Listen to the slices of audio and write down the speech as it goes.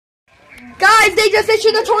Guys, they just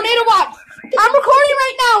issued a tornado watch. I'm recording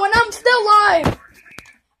right now, and I'm still live.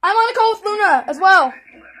 I'm on a call with Luna as well.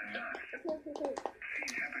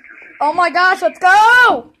 Oh my gosh, let's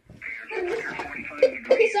go!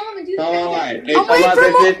 Alright, it's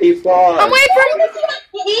 11:54. I'm waiting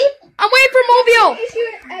for Mobile.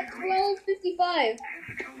 At 12:55.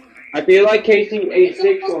 I feel like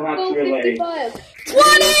KC86 will have to relay.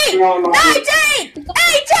 20, 19,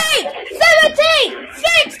 18, 17,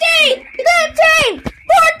 16, 15,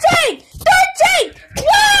 14, 13,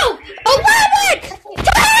 12, 11,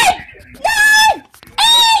 10, 9,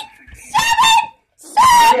 8, 7,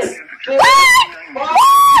 6, 5,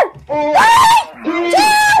 4, 3, 2,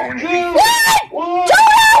 1,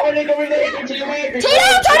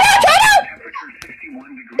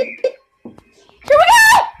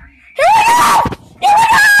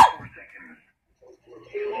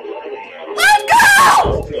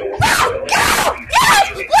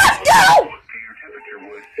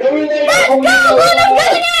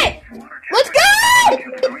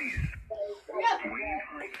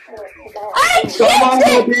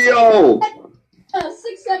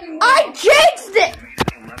 I jinxed it!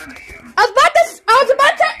 I was about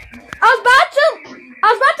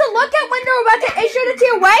to look at when they were about to issue the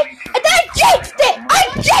TOA, and then I jinxed it! I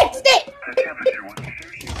jinxed it!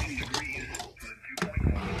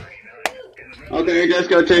 Okay, let's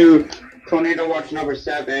go to Tornado Watch number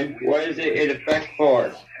 7. What is it in effect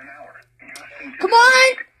for? Come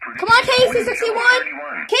on! Come on, KC61!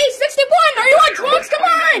 KC61, are you on drugs? Come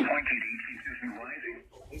on!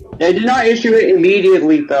 They did not issue it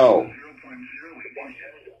immediately, though.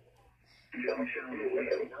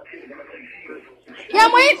 Yeah,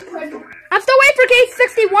 I'm still waiting for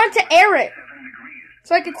KC61 to air it.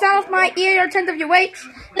 So I can sound off my EAR 10WH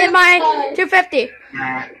and my 250.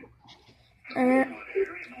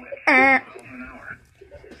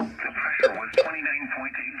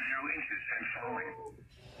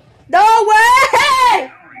 No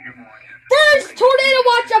way! First tornado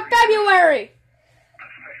watch of February!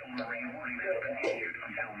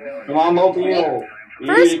 Come on, Mobile.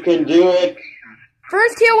 You can do it.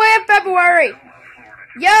 First TOA of February.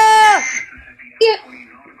 Yeah!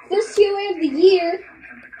 First TOA of the year.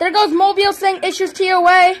 There goes Mobile saying issues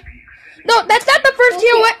TOA. No, that's not the first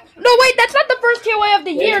TOA. No, wait, that's not the first TOA of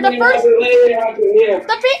the year. The first TOA.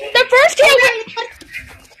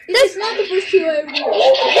 This is not the first TOA of the year.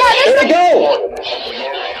 Yeah, this is Go!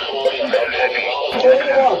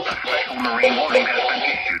 Special marine warning has been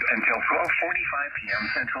issued until 12:45 p.m.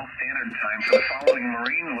 Central Standard Time for the following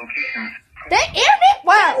marine locations. They aired it?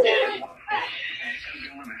 Wow.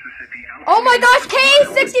 Oh my gosh,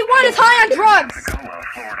 K61 is high on drugs.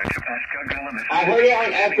 I heard it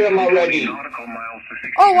on FM already.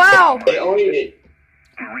 Oh wow. They only did.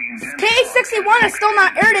 K61 has still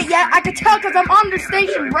not aired it yet. I can tell because I'm on the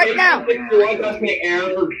station right now.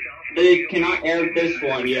 They cannot air this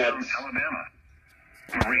one yet.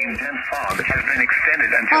 Marine dense fog has been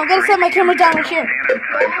extended until I'm gonna set my camera down right here. standard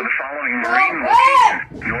time for the following marine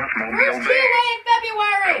locations. North Mobile First Bay. TOA in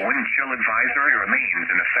February. A wind chill advisory remains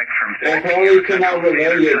in effect from They 6 apparently cannot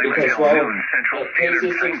relay it because, until well, noon Central Standard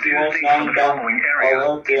Time KC61 is Tuesday not for the down following area.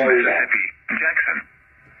 along the area. Mississippi, Jackson.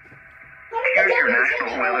 Here's your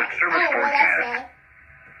National Weather Service forecast.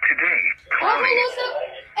 Today, cloudy.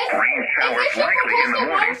 Rain showers likely in the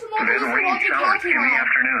morning, then rain showers in the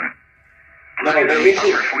afternoon. No, they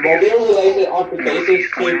Mobile relays it on the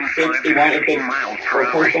KC61 if it's for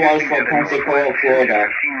coastal from Pensacola, Florida.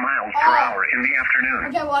 15 miles per hour in the afternoon.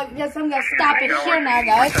 Okay, well, I guess I'm gonna stop it here now,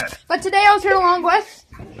 guys. But today I was here along with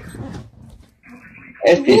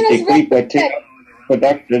ST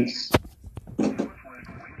Productions.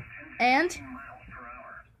 And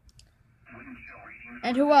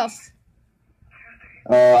who else?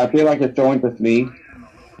 I feel like it's joined with me.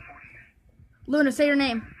 Luna, say your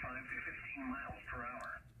name.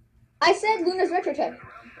 I said Luna's Retro Tech.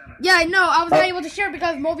 Yeah, I know. I was not able to share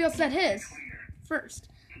because Mobile said his first.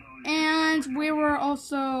 And we were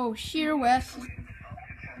also here with...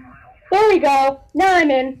 There we go. Now I'm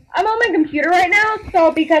in. I'm on my computer right now, so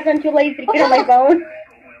because I'm too lazy to get on my phone.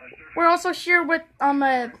 We're also here with,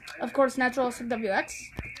 of course, Natural SWX.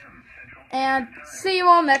 And see you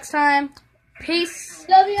all next time. Peace.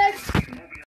 WX.